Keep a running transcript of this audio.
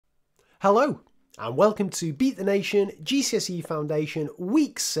Hello and welcome to Beat the Nation GCSE Foundation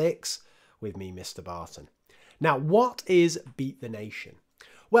Week 6 with me, Mr. Barton. Now, what is Beat the Nation?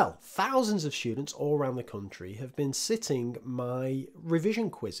 Well, thousands of students all around the country have been sitting my revision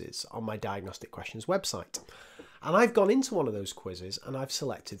quizzes on my Diagnostic Questions website. And I've gone into one of those quizzes and I've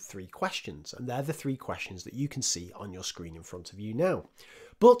selected 3 questions. And they're the 3 questions that you can see on your screen in front of you now.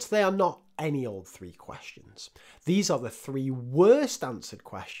 But they are not any old 3 questions. These are the 3 worst answered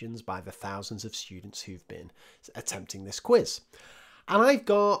questions by the thousands of students who've been attempting this quiz. And I've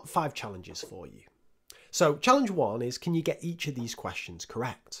got 5 challenges for you. So challenge 1 is, can you get each of these questions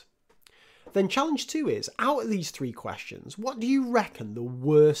correct? Then challenge 2 is, out of these 3 questions, what do you reckon the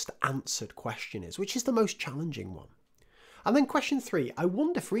worst answered question is? Which is the most challenging one? And then question 3, I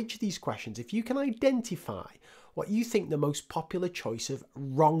wonder for each of these questions if you can identify what you think the most popular choice of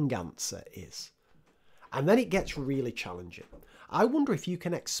wrong answer is. And then it gets really challenging. I wonder if you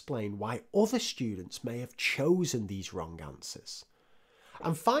can explain why other students may have chosen these wrong answers.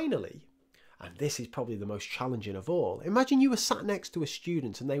 And finally, and this is probably the most challenging of all, imagine you were sat next to a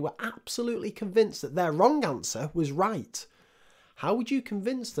student and they were absolutely convinced that their wrong answer was right. How would you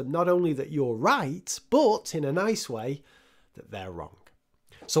convince them not only that you're right, but in a nice way, that they're wrong?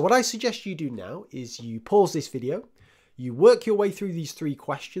 So what I suggest you do now is you pause this video, you work your way through these 3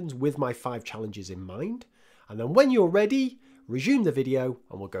 questions with my 5 challenges in mind, and then when you're ready, resume the video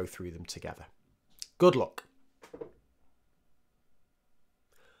and we'll go through them together. Good luck.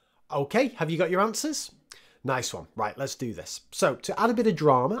 Okay, have you got your answers? Nice one. Right, let's do this. So to add a bit of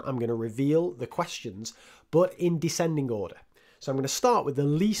drama, I'm going to reveal the questions, but in descending order. So I'm going to start with the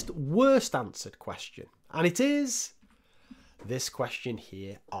least worst answered question, and it is this question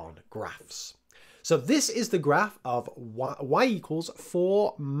here on graphs. So this is the graph of y equals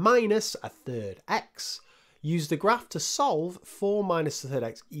 4 minus a third x. Use the graph to solve 4 minus a third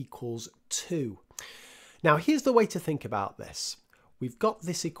x equals 2. Now here's the way to think about this. We've got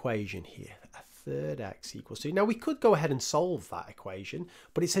this equation here, a third x equals 2. Now we could go ahead and solve that equation,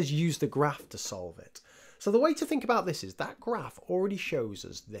 but it says use the graph to solve it. So the way to think about this is that graph already shows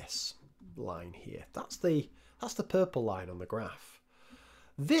us this line here. That's the purple line on the graph.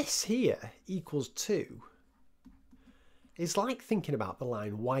 This here equals 2 is like thinking about the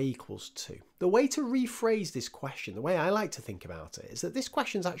line y equals 2. The way to rephrase this question, the way I like to think about it, is that this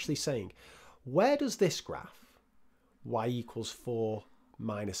question is actually saying, where does this graph, y equals 4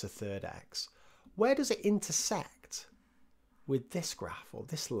 minus a third x, where does it intersect with this graph or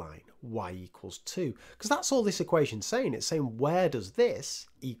this line, y equals 2? Because that's all this equation's saying. It's saying, where does this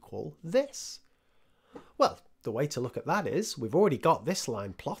equal this? Well, the way to look at that is, we've already got this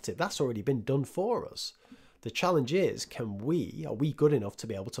line plotted. That's already been done for us. The challenge is, are we good enough to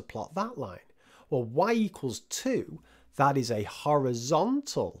be able to plot that line? Well, y equals 2, that is a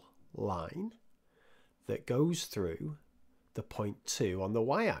horizontal line that goes through the point 2 on the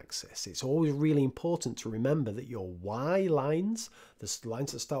y-axis. It's always really important to remember that your y lines, the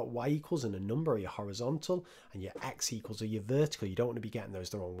lines that start y equals and a number, are your horizontal, and your x equals are your vertical. You don't want to be getting those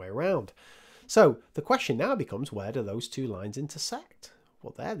the wrong way around. So the question now becomes, where do those 2 lines intersect?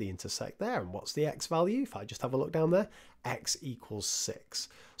 Well, there they intersect there. And what's the x value? If I just have a look down there, x equals 6.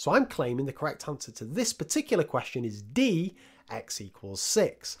 So I'm claiming the correct answer to this particular question is D, x equals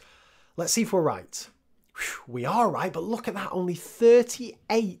 6. Let's see if we're right. Whew, we are right, but look at that. Only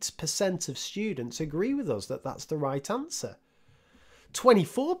 38% of students agree with us that that's the right answer.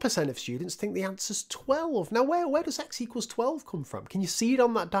 24% of students think the answer's 12. Now, where does x equals 12 come from? Can you see it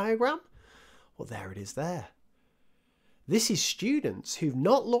on that diagram? Well, there it is there. This is students who've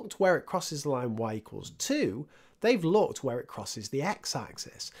not looked where it crosses the line y equals 2. They've looked where it crosses the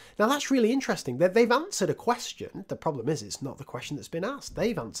x-axis. Now, that's really interesting. They've answered a question. The problem is it's not the question that's been asked.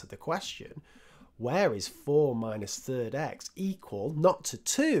 They've answered the question, where is 4 minus third x equal, not to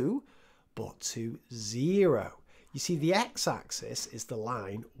 2, but to 0? You see, the x-axis is the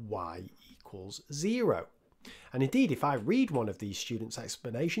line y equals 0. And indeed, if I read one of these students'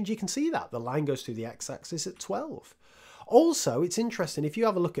 explanations, you can see that. The line goes through the x-axis at 12. Also, it's interesting, if you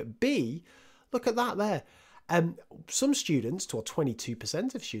have a look at B, look at that there. Some students, or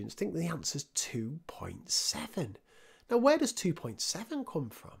 22% of students, think the answer is 2.7. Now, where does 2.7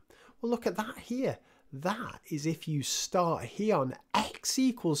 come from? Well, look at that here. That is if you start here on x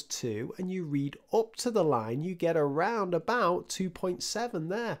equals 2 and you read up to the line, you get around about 2.7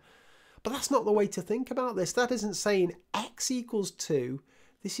 there. But that's not the way to think about this. That isn't saying x equals 2.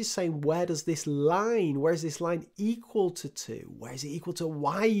 This is saying, where is this line equal to 2? Where is it equal to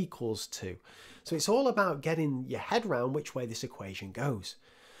y equals 2? So it's all about getting your head around which way this equation goes.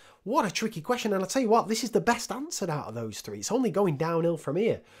 What a tricky question. And I'll tell you what, this is the best answered out of those three. It's only going downhill from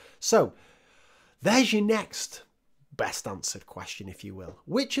here. So there's your next best answered question, if you will.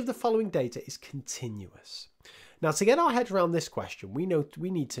 Which of the following data is continuous? Now, to get our head around this question, we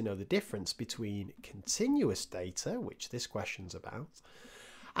need to know the difference between continuous data, which this question's about,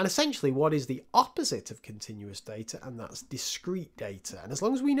 and essentially what is the opposite of continuous data, and that's discrete data. And as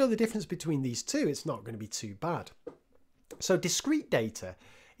long as we know the difference between these two, it's not going to be too bad. So discrete data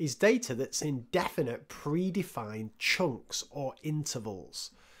is data that's in definite predefined chunks or intervals.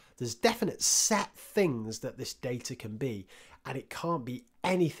 There's definite set things that this data can be, and it can't be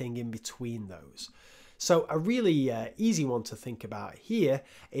anything in between those. So a really easy one to think about here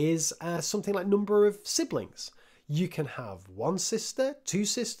is something like number of siblings. You can have one sister, two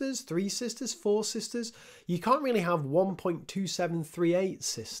sisters, three sisters, four sisters. You can't really have 1.2738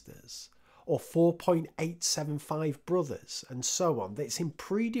 sisters or 4.875 brothers and so on. It's in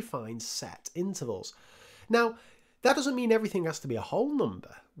predefined set intervals. Now, that doesn't mean everything has to be a whole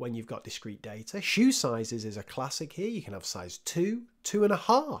number when you've got discrete data. Shoe sizes is a classic here. You can have size 2,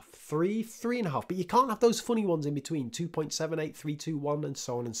 2.5, 3, 3.5, but you can't have those funny ones in between, 2.78, 3.21, and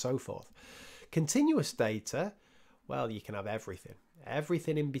so on and so forth. Continuous data, well, you can have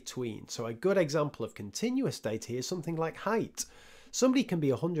everything in between. So a good example of continuous data here is something like height. Somebody can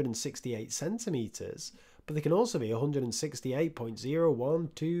be 168 centimeters, but they can also be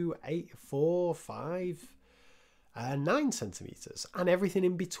 168.012845 9 centimeters, and everything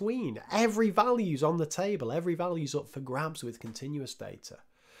in between. Every value's on the table, every value's up for grabs with continuous data.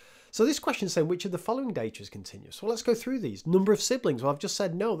 So this question is saying which of the following data is continuous? Well, let's go through these. Number of siblings, well, I've just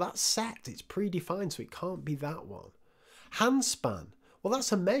said no, that's set, it's predefined, so it can't be that one. Hand span, well,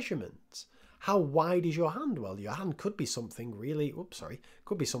 that's a measurement. How wide is your hand? Well, your hand could be something really,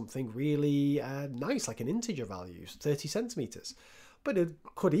 nice, like an integer value, 30 centimeters. But it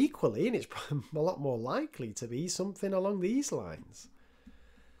could equally, and it's a lot more likely to be something along these lines.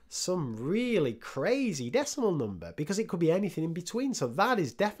 Some really crazy decimal number, because it could be anything in between. So that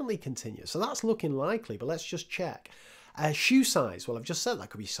is definitely continuous. So that's looking likely, but let's just check. Shoe size, well, I've just said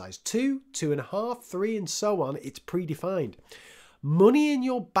that could be size 2, 2.5, 3, and so on. It's predefined. Money in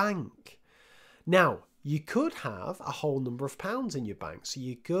your bank. Now, you could have a whole number of pounds in your bank. So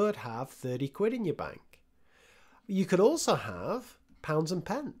you could have 30 quid in your bank. You could also have pounds and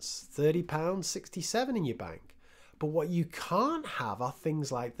pence, £30, 67 in your bank. But what you can't have are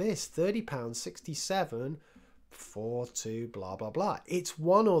things like this, £30, 67, 42, blah, blah, blah. It's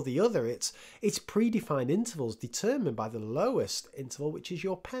one or the other. It's predefined intervals determined by the lowest interval, which is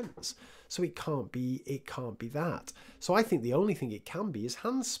your pence. So it can't be that. So I think the only thing it can be is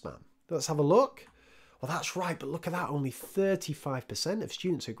hand span. Let's have a look. Well, that's right, but look at that. Only 35% of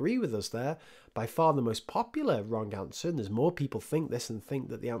students agree with us there. By far the most popular wrong answer, and there's more people think this and think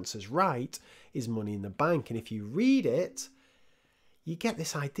that the answer's right, is money in the bank. And if you read it, you get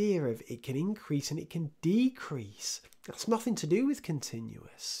this idea of it can increase and it can decrease. That's nothing to do with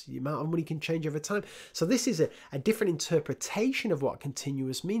continuous. The amount of money can change over time. So this is a different interpretation of what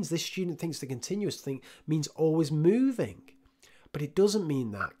continuous means. This student thinks the continuous thing means always moving. But it doesn't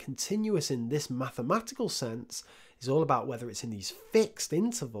mean that. Continuous in this mathematical sense is all about whether it's in these fixed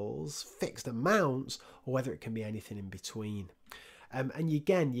intervals, fixed amounts, or whether it can be anything in between. And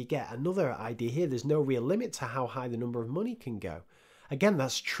again, you get another idea here. There's no real limit to how high the number of money can go. Again,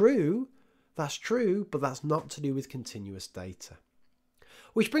 that's true, but that's not to do with continuous data.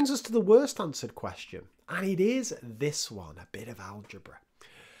 Which brings us to the worst answered question, and it is this one, a bit of algebra.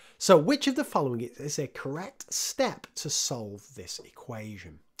 So which of the following is a correct step to solve this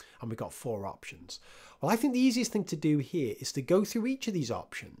equation? And we've got 4 options. Well, I think the easiest thing to do here is to go through each of these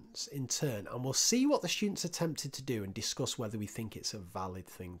options in turn, and we'll see what the students attempted to do and discuss whether we think it's a valid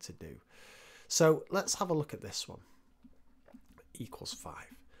thing to do. So let's have a look at this one. Equals 5.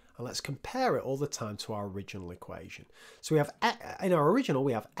 And let's compare it all the time to our original equation. So we have, in our original,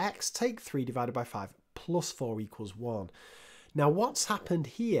 we have x take 3 divided by 5 plus 4 equals 1. Now, what's happened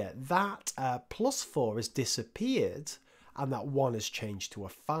here? That plus 4 has disappeared and that 1 has changed to a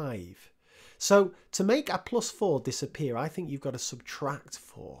 5. So to make a plus 4 disappear, I think you've got to subtract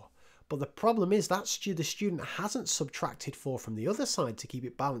 4. But the problem is that the student hasn't subtracted 4 from the other side to keep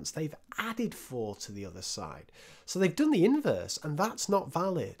it balanced. They've added 4 to the other side. So they've done the inverse, and that's not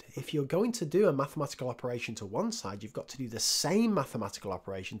valid. If you're going to do a mathematical operation to one side, you've got to do the same mathematical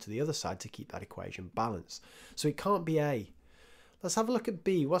operation to the other side to keep that equation balanced. So it can't be A. Let's have a look at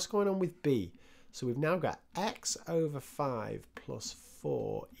B. What's going on with B? So we've now got x over 5 plus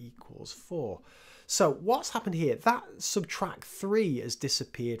 4 equals 4. So what's happened here? That subtract 3 has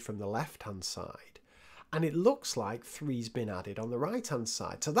disappeared from the left-hand side. And it looks like 3's been added on the right-hand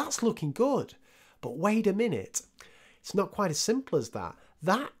side. So that's looking good. But wait a minute. It's not quite as simple as that.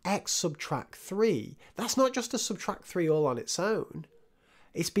 That x subtract 3, that's not just a subtract 3 all on its own.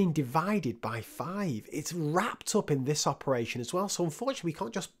 It's been divided by 5. It's wrapped up in this operation as well. So unfortunately, we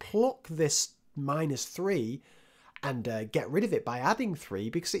can't just pluck this minus 3 and get rid of it by adding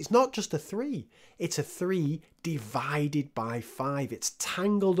 3, because it's not just a 3. It's a 3 divided by 5. It's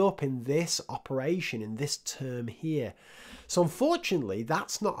tangled up in this operation, in this term here. So unfortunately,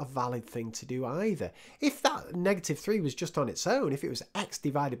 that's not a valid thing to do either. If that negative 3 was just on its own, if it was x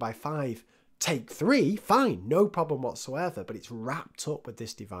divided by 5, take 3, fine, no problem whatsoever, but it's wrapped up with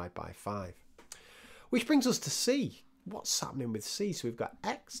this divide by 5. Which brings us to C. What's happening with C? So we've got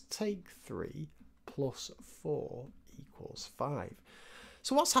x take 3 plus 4 equals 5.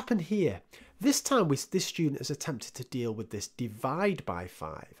 So what's happened here? This time this student has attempted to deal with this divide by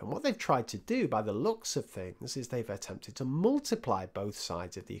 5. And what they've tried to do by the looks of things is they've attempted to multiply both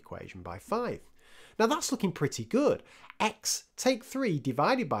sides of the equation by 5. Now that's looking pretty good. X take 3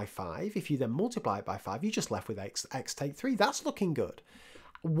 divided by 5. If you then multiply it by 5, you're just left with x take 3. That's looking good.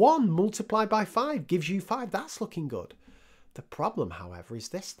 1 multiplied by 5 gives you 5. That's looking good. The problem, however, is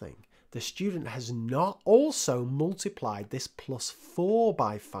this thing. The student has not also multiplied this plus 4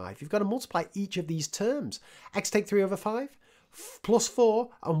 by 5. You've got to multiply each of these terms. X take 3 over 5, plus 4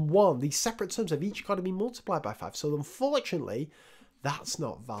 and 1. These separate terms have each got to be multiplied by 5. So unfortunately, that's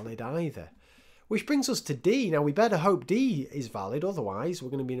not valid either. Which brings us to D. Now we better hope D is valid, otherwise we're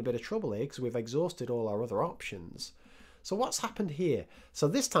going to be in a bit of trouble here because we've exhausted all our other options. So what's happened here? So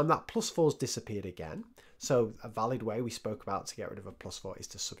this time that plus 4's disappeared again. So a valid way we spoke about to get rid of a plus 4 is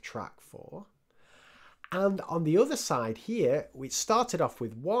to subtract 4. And on the other side here, we started off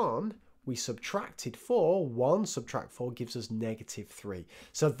with 1, we subtracted 4, 1 subtract 4 gives us negative 3.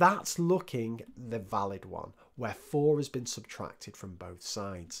 So that's looking the valid one, where 4 has been subtracted from both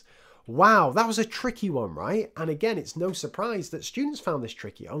sides. Wow, that was a tricky one, right? And again, it's no surprise that students found this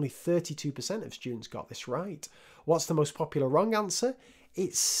tricky. Only 32% of students got this right. What's the most popular wrong answer?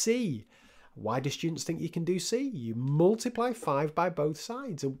 It's C. Why do students think you can do C? You multiply 5 by both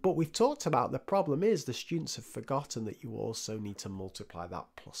sides. But we've talked about the problem is the students have forgotten that you also need to multiply that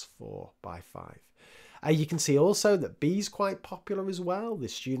plus 4 by 5. You can see also that B is quite popular as well. The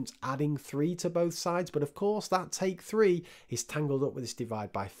students adding 3 to both sides. But of course, that take 3 is tangled up with this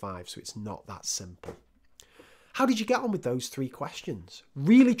divide by 5. So it's not that simple. How did you get on with those 3 questions?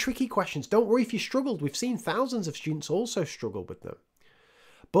 Really tricky questions. Don't worry if you struggled. We've seen thousands of students also struggle with them.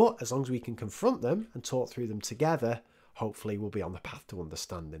 But as long as we can confront them and talk through them together, hopefully we'll be on the path to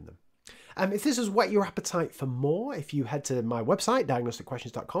understanding them. If this has whet your appetite for more, if you head to my website,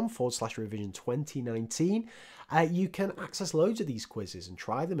 diagnosticquestions.com/revision2019, you can access loads of these quizzes and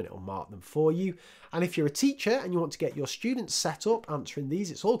try them and it'll mark them for you. And if you're a teacher and you want to get your students set up answering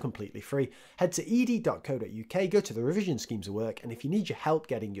these, it's all completely free. Head to ed.co.uk, go to the revision schemes of work, and if you need your help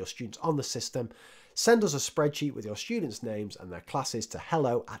getting your students on the system, send us a spreadsheet with your students' names and their classes to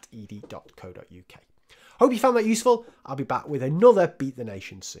hello@ed.co.uk. Hope you found that useful. I'll be back with another Beat the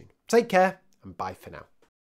Nation soon. Take care and bye for now.